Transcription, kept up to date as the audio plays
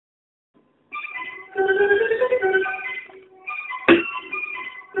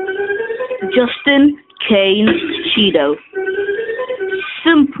Justin Kane Cheeto.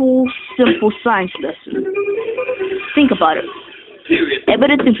 Simple science lesson. Think about it.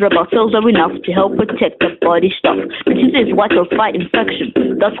 Evidence is about cells are enough to help protect the body stuff. The truth is why to fight infection.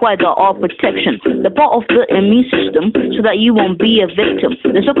 That's why there are protection. They're part of the immune system so that you won't be a victim.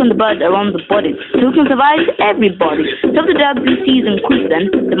 They're circling the blood around the body so you can survive everybody. So if the diabetes increase,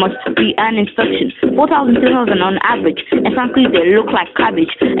 then there must be an infection. 4,000 on average, and frankly they look like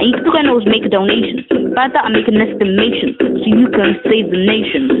cabbage. And you still can always make a donation. By that I make an estimation so you can save the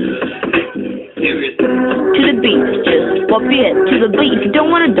nation. To the beat, just pop your head to the beat. If you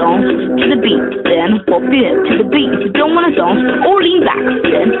don't wanna dance, to the beat, then pop your head to the beat. If you don't wanna dance, or lean back,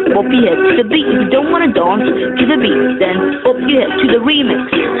 then pop your head to the beat. If you don't wanna dance, to the beat, then pop your head to the remix.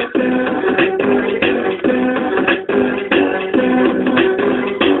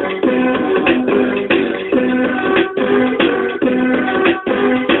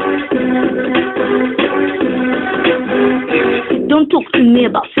 Don't talk to me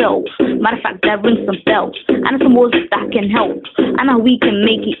about cells. Matter of fact, that rings some bells. I know some words that can help. I know we can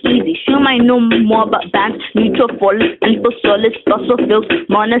make it easy. Sure might know more about bands, neutrophils, lymphocytes, basophils,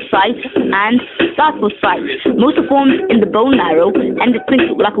 monocytes, and lymphocytes. Most are formed in the bone marrow and they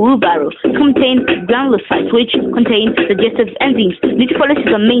think like a wheelbarrow. Contain granulocytes, which contain digestive enzymes. Neutrophils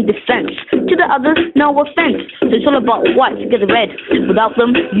is the main defense. To the others, no offense. So it's all about white to get the red. Without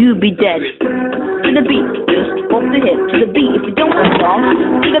them, you'll be dead. To the beat, just pop the head. To the beat, if you don't want to dance,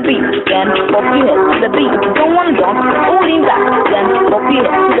 to the beat, then pop your head. To the beat, if you don't want to dance, or lean back, then pop your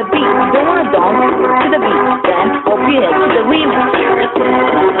head.